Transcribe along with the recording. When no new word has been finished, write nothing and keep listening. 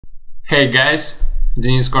Hey guys,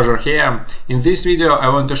 Denis Kozhar here. In this video I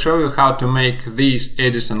want to show you how to make this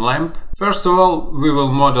Edison lamp. First of all, we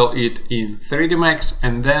will model it in 3D Max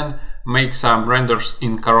and then make some renders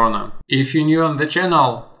in Corona. If you're new on the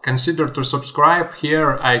channel, consider to subscribe.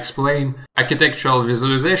 Here I explain architectural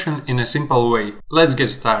visualization in a simple way. Let's get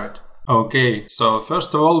started. Okay, so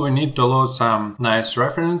first of all we need to load some nice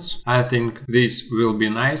reference. I think this will be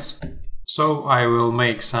nice. So I will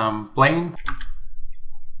make some plane.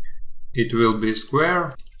 It will be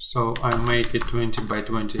square, so I make it 20 by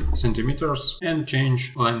 20 centimeters and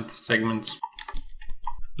change length segments.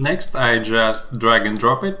 Next I just drag and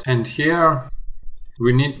drop it, and here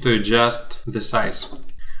we need to adjust the size.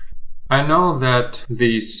 I know that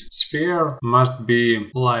this sphere must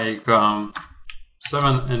be like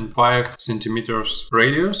 7 and 5 centimeters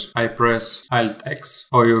radius. I press Alt X,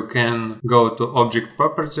 or you can go to Object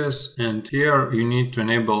Properties, and here you need to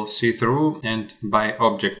enable See-Through and by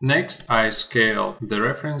Object. Next I scale the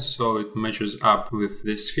reference so it matches up with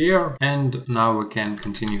the sphere, and now we can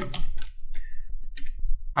continue.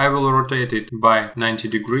 I will rotate it by 90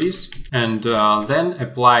 degrees and then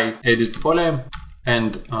apply Edit Poly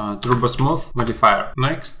and Turbo Smooth modifier.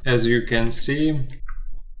 Next, as you can see,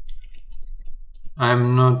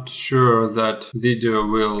 I'm not sure that video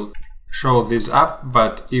will show this up,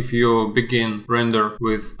 but if you begin render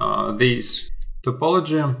with this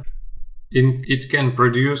topology, it can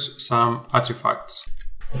produce some artifacts.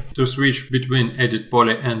 To switch between Edit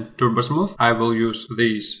Poly and Turbo Smooth, I will use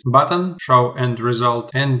this button, Show End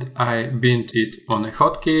Result, and I bind it on a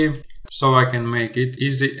hotkey so I can make it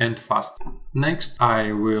easy and fast. Next,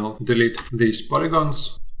 I will delete these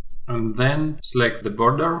polygons and then select the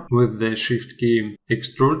border with the Shift key,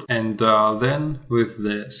 extrude, and then with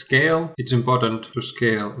the scale. It's important to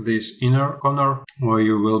scale this inner corner where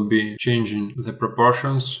you will be changing the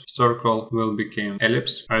proportions. Circle will become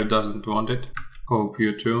ellipse. I don't want it. Hope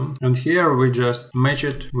you too. And here we just match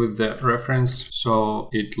it with the reference so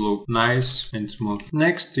it looks nice and smooth.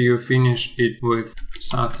 Next you finish it with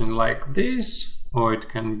something like this, or it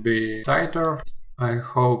can be tighter. I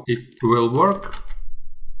hope it will work.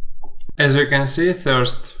 As you can see,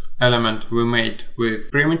 first element we made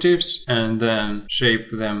with primitives and then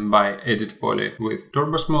shape them by Edit Poly with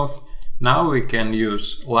Turbo Smooth. Now we can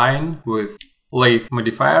use line with Lathe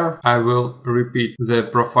modifier. I will repeat the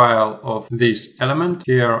profile of this element.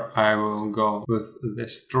 Here I will go with the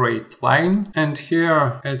straight line and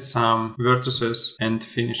here add some vertices and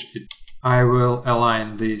finish it. I will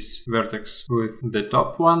align this vertex with the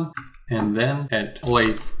top one and then add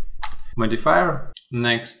Lathe modifier.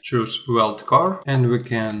 Next choose Weld Core and we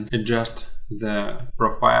can adjust the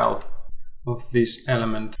profile of this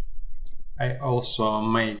element. I also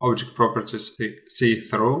made Object Properties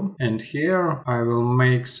See-Through, and here I will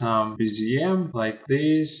make some BZM like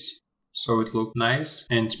this so it looks nice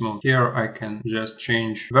and smooth. Here I can just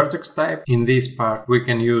change vertex type. In this part we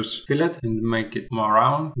can use fillet and make it more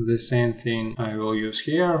round. The same thing I will use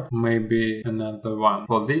here, maybe another one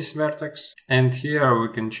for this vertex, and here we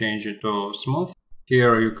can change it to smooth.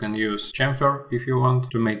 Here you can use chamfer if you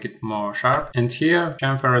want to make it more sharp, and here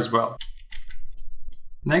chamfer as well.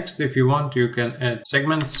 Next, if you want, you can add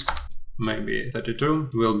segments, maybe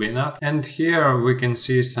 32 will be enough. And here we can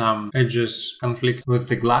see some edges conflict with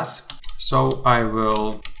the glass, so I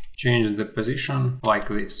will change the position like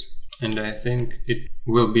this, and I think it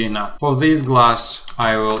will be enough. For this glass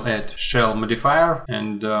I will add shell modifier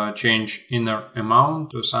and change inner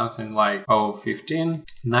amount to something like 0.15.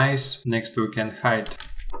 Nice. Next we can hide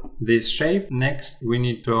this shape. Next we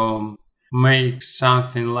need to make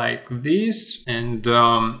something like this, and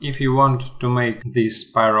if you want to make this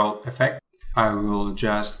spiral effect, I will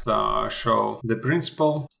just show the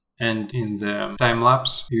principle, and in the time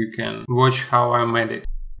lapse you can watch how I made it.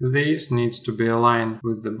 This needs to be aligned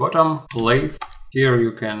with the bottom lathe. Here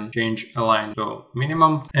you can change align to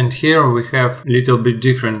minimum, and here we have a little bit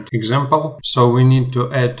different example. So we need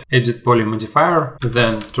to add Edit Poly modifier,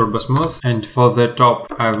 then Turbo Smooth, and for the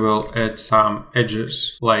top I will add some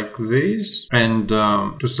edges like this, and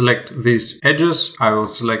to select these edges I will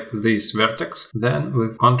select this vertex, then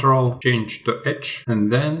with Ctrl change to edge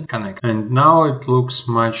and then connect, and now it looks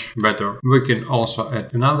much better. We can also add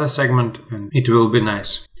another segment and it will be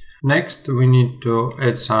nice. Next we need to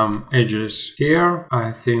add some edges here.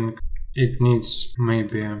 I think it needs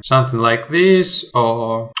maybe something like this,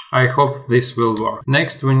 or I hope this will work.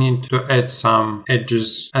 Next we need to add some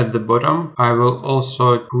edges at the bottom. I will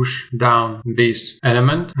also push down this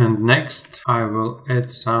element, and next I will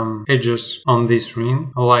add some edges on this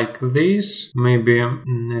ring like this, maybe a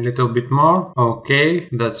little bit more. Okay,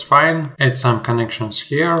 that's fine. Add some connections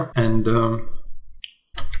here and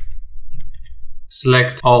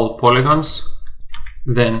select all polygons,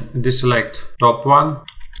 then deselect top one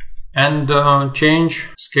and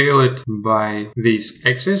scale it by this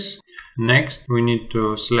axis. Next we need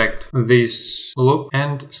to select this loop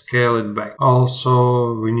and scale it back.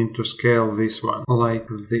 Also we need to scale this one like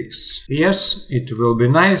this. Yes, it will be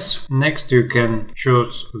nice. Next you can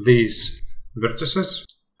choose these vertices.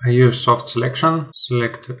 I use soft selection,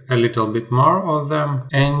 select a little bit more of them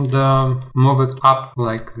and move it up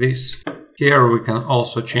like this. Here we can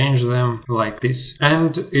also change them like this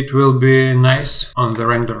and it will be nice on the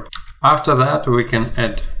render. After that we can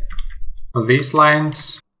add these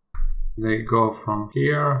lines. They go from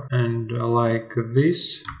here and like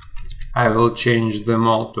this. I will change them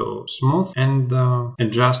all to smooth and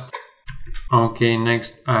adjust. Okay,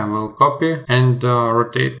 next I will copy and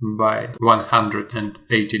rotate by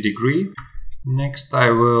 180 degrees. Next I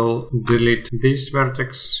will delete this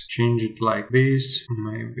vertex, change it like this,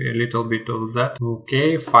 maybe a little bit of that.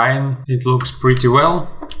 Okay, fine, it looks pretty well.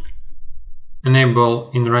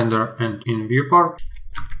 Enable in render and in viewport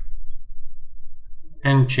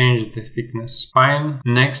and change the thickness. Fine.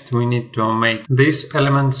 Next we need to make these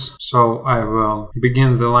elements, so I will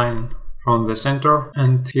begin the line from the center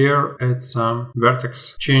and here add some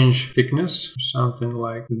vertex. Change thickness, something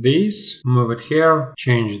like this. Move it here,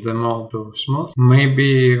 change them all to smooth.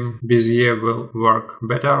 Maybe Bezier will work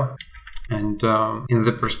better and in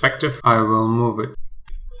the perspective I will move it.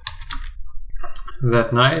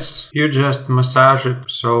 That nice. You just massage it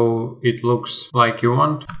so it looks like you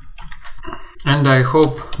want. And I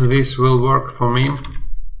hope this will work for me.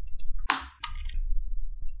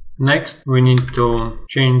 Next we need to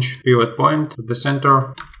change pivot point to the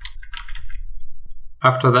center.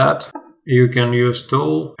 After that you can use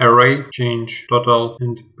tool, array, change total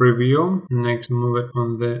and preview. Next move it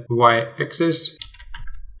on the y-axis.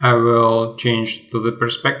 I will change to the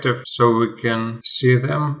perspective so we can see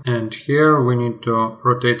them, and here we need to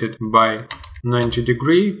rotate it by 90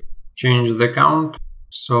 degrees. Change the count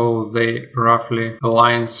so they roughly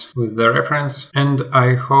aligns with the reference, and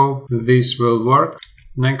I hope this will work.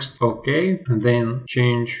 Next, okay, and then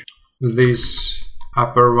change this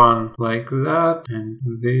upper one like that, and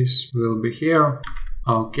this will be here.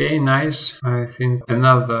 Okay, nice. I think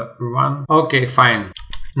another one. Okay, fine.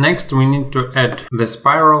 Next we need to add the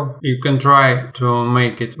spiral. You can try to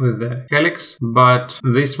make it with the helix, but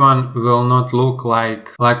this one will not look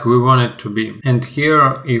like we want it to be. And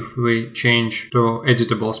here if we change to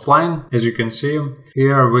editable spline, as you can see,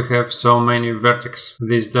 here we have so many vertex.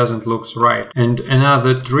 This doesn't look right. And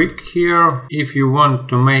another trick here, if you want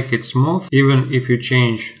to make it smooth, even if you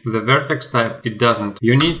change the vertex type, it doesn't.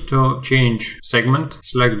 You need to change segment,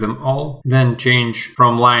 select them all, then change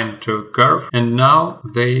from line to curve, and now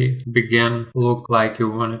they begin look like you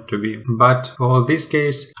want it to be. But for this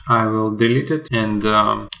case I will delete it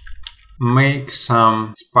and make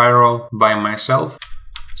some spiral by myself.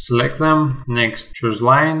 Select them, next choose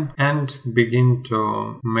line and begin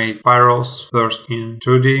to make spirals, first in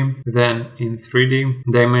 2D, then in 3D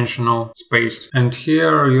dimensional space. And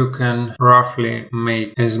here you can roughly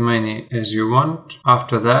make as many as you want.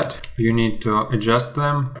 After that you need to adjust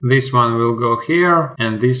them. This one will go here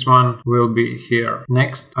and this one will be here.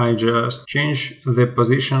 Next I just change the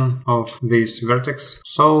position of this vertex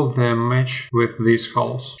so they match with these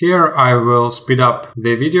holes. Here I will speed up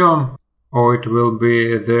the video or it will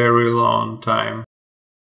be a very long time.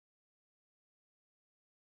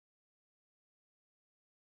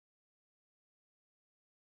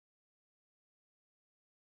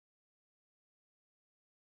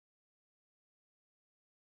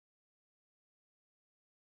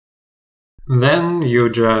 Then you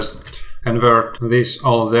just convert this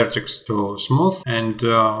all vertex to smooth and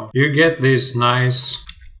you get these nice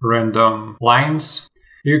random lines.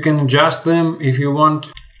 You can adjust them if you want.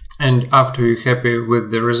 And after you're happy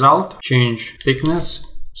with the result, change thickness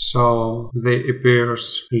so they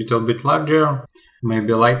appears a little bit larger,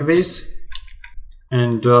 maybe like this,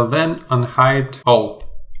 and then unhide all.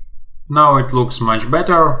 Now it looks much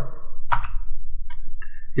better.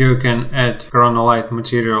 You can add chronolite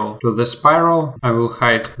material to the spiral. I will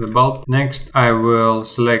hide the bulb. Next I will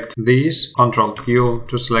select these, Ctrl Q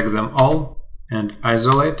to select them all and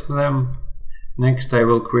isolate them. Next I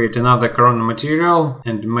will create another corona material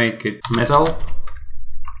and make it metal.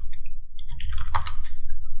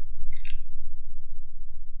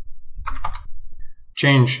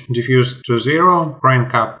 Change diffuse to 0,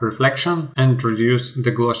 crank up reflection and reduce the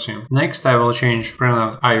glossy. Next I will change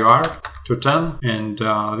prenote IOR to 10 and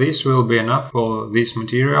this will be enough for this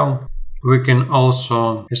material. We can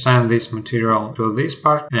also assign this material to this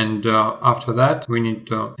part, and after that we need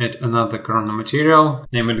to add another corona material,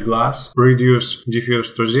 name it glass, reduce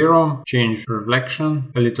diffuse to 0, change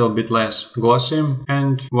reflection, a little bit less glossy,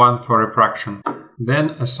 and 1 for refraction.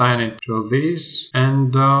 Then assign it to this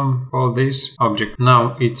and for this object.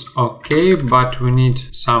 Now it's okay, but we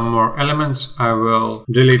need some more elements. I will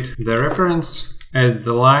delete the reference, add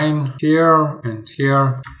the line here and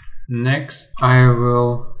here. Next I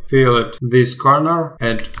will fill it this corner,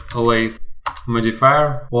 add a lathe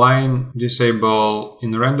modifier, line disable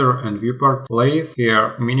in render and viewport, lathe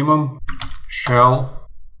here minimum, shell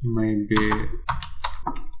maybe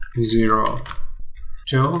 0,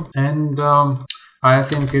 2, and I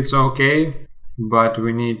think it's okay, but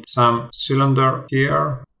we need some cylinder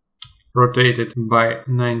here, rotate it by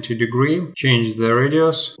 90 degrees, change the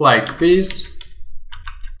radius like this,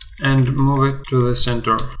 and move it to the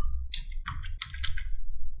center.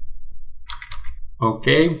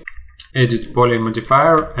 Okay, edit poly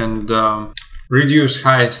modifier and reduce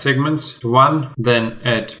high segments to 1, then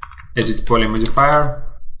add edit poly modifier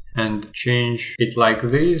and change it like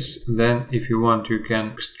this. Then if you want you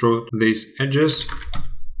can extrude these edges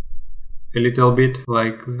a little bit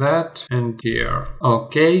like that and here.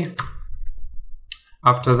 Okay,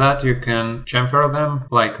 after that you can chamfer them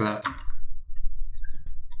like that.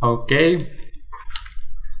 Okay,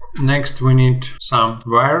 next we need some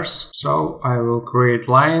wires, so I will create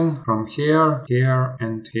line from here, here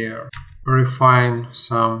and here. Refine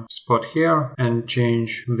some spot here and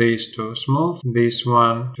change this to smooth, this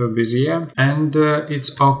one to Bezier, and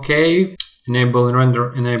it's okay. Enable in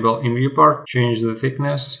render, enable in viewport, change the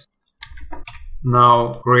thickness.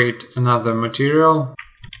 Now create another material,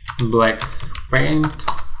 black paint,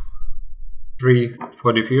 3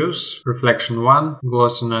 for diffuse, reflection 1,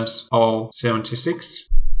 glossiness 0.76.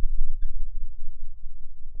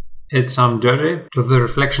 Add some dirty to the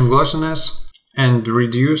reflection glossiness and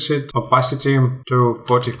reduce it opacity to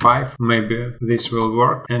 45, maybe this will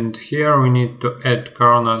work. And here we need to add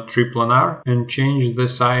corona triplanar and change the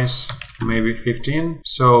size maybe 15,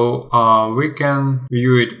 so we can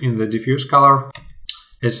view it in the diffuse color.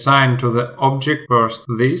 Assign to the object first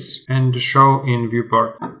this and show in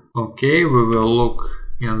viewport. Okay, we will look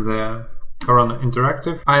in the corona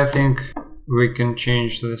interactive. I think we can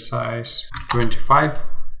change the size 25.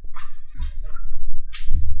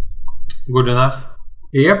 Good enough.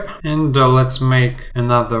 Yep, and let's make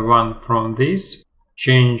another one from this.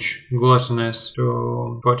 Change glossiness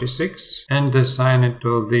to 46 and assign it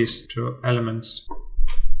to these two elements.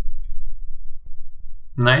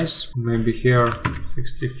 Nice, maybe here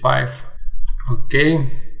 65.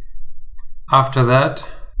 Okay, after that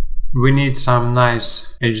we need some nice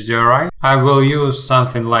HDRI. I will use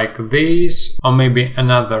something like this or maybe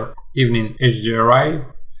another evening HDRI.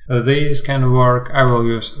 These can work, I will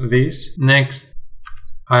use this. Next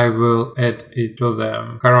I will add it to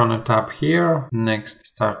the corona tab here. Next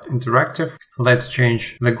start interactive. Let's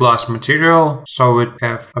change the glass material so it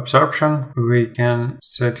have absorption. We can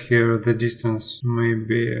set here the distance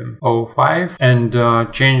maybe 0.5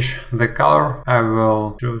 and change the color. I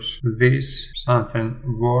will choose this, something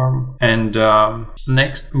warm. And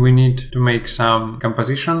next we need to make some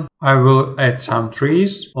composition. I will add some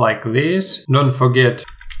trees like this. Don't forget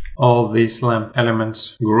all these lamp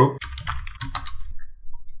elements group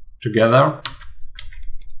together.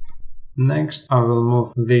 Next I will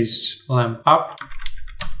move this lamp up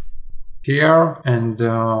here and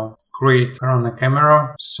create corona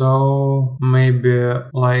camera, so maybe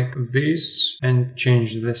like this, and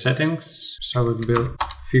change the settings so it will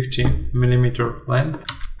 50mm length.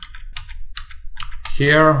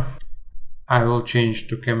 Here I will change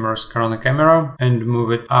to camera's corona camera and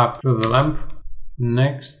move it up to the lamp.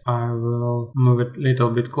 Next I will move it a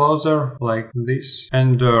little bit closer like this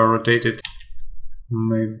and rotate it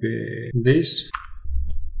maybe this.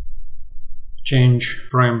 Change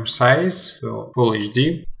frame size to Full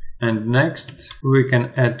HD. And next we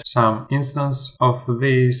can add some instance of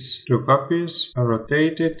these two copies,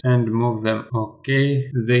 rotate it and move them.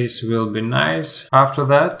 Okay, this will be nice. After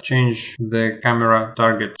that change the camera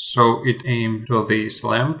target so it aims to this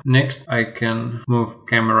lamp. Next I can move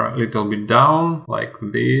camera a little bit down like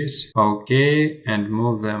this. Okay, and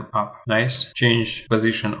move them up. Nice. Change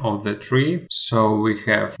position of the tree so we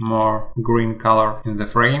have more green color in the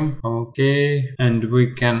frame. Okay, and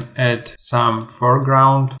we can add some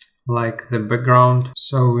foreground like the background,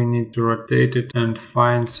 so we need to rotate it and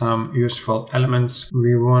find some useful elements.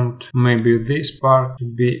 We want maybe this part to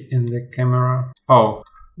be in the camera. Oh,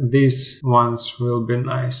 these ones will be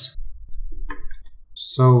nice,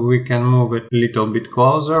 so we can move it a little bit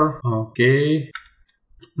closer. Okay,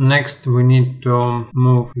 Next we need to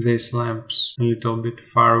move these lamps a little bit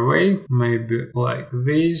far away, maybe like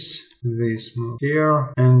this move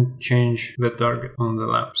here, and change the target on the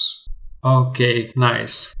lamps. Okay,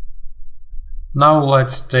 nice. Now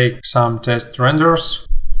let's take some test renders.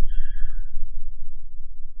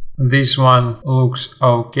 This one looks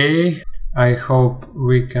okay. I hope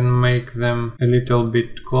we can make them a little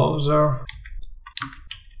bit closer.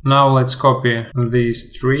 Now let's copy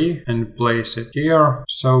these three and place it here,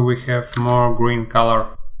 so we have more green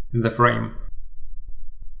color in the frame.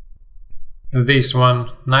 This one,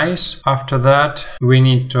 nice. After that, we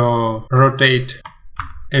need to rotate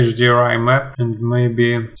HDRI map, and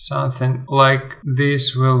maybe something like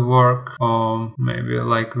this will work, or maybe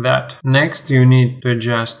like that. Next, you need to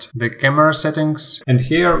adjust the camera settings, and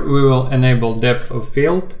here we will enable depth of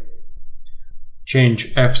field,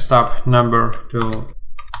 change f-stop number to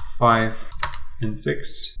 5 and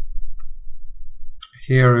 6.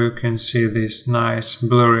 Here you can see this nice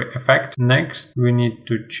blurry effect. Next we need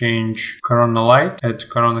to change corona light, add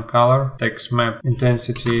corona color, text map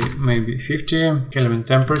intensity maybe 50, Kelvin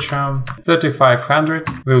temperature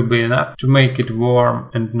 3500 will be enough to make it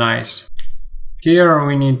warm and nice. Here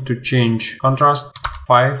we need to change contrast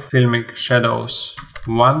 5, filmic shadows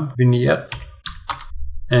 1, vignette,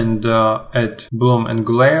 and add bloom and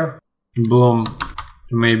glare, bloom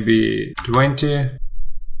maybe 20.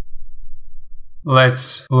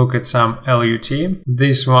 Let's look at some LUT.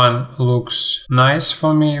 This one looks nice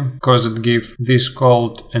for me because it gives this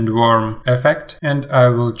cold and warm effect, and I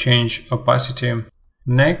will change opacity.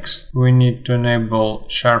 Next we need to enable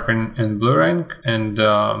sharpen and blurring and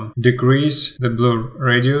decrease the blur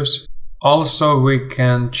radius. Also we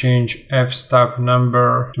can change f-stop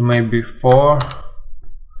number to maybe 4,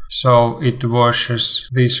 so it washes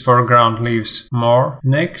these foreground leaves more.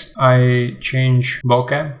 Next I change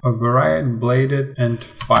bokeh, override, bladed, and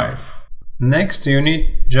 5. Next you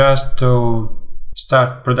need just to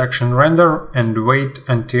start production render and wait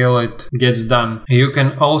until it gets done. You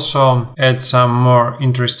can also add some more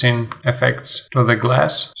interesting effects to the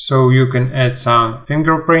glass. So you can add some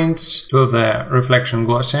fingerprints to the reflection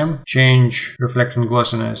glossy, change reflection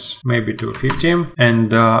glossiness maybe to 50,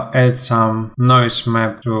 and add some noise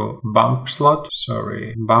map to bump slot,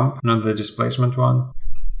 bump, not the displacement one.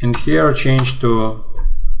 And here change to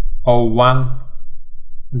 01.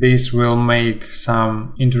 This will make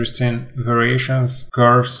some interesting variations,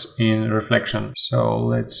 curves in reflection. So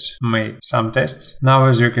let's make some tests. Now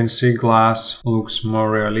as you can see, glass looks more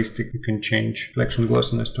realistic. You can change reflection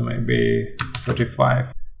glossiness to maybe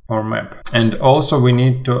 35 for map. And also we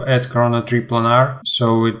need to add Corona Tree Planar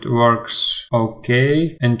so it works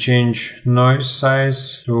okay, and change noise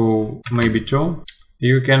size to maybe 2.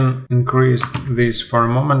 You can increase this for a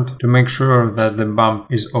moment to make sure that the bump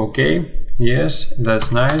is okay. Yes,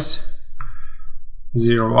 that's nice.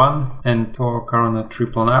 0.1. And for Corona Tree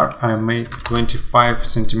Planar I make 25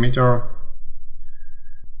 cm.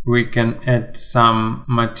 We can add some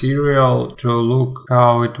material to look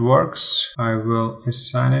how it works. I will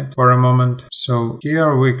assign it for a moment. So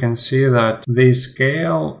here we can see that the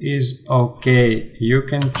scale is okay. You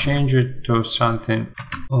can change it to something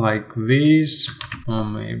like this, or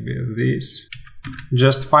maybe this.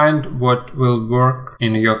 Just find what will work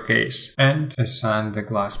in your case and assign the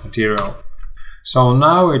glass material. So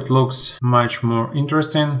now it looks much more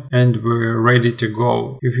interesting and we're ready to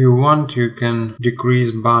go. If you want, you can decrease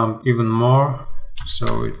bump even more,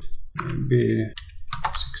 so it will be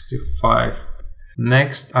 65.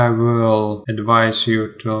 Next I will advise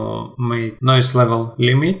you to make noise level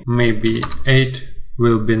limit, maybe 8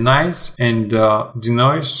 will be nice, and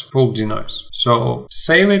denoise, full denoise. So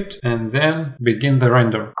save it and then begin the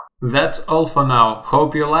render. That's all for now.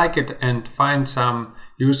 Hope you like it and find some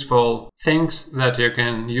useful things that you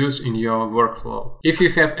can use in your workflow. If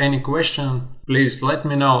you have any question, please let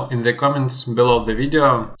me know in the comments below the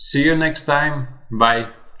video. See you next time. Bye.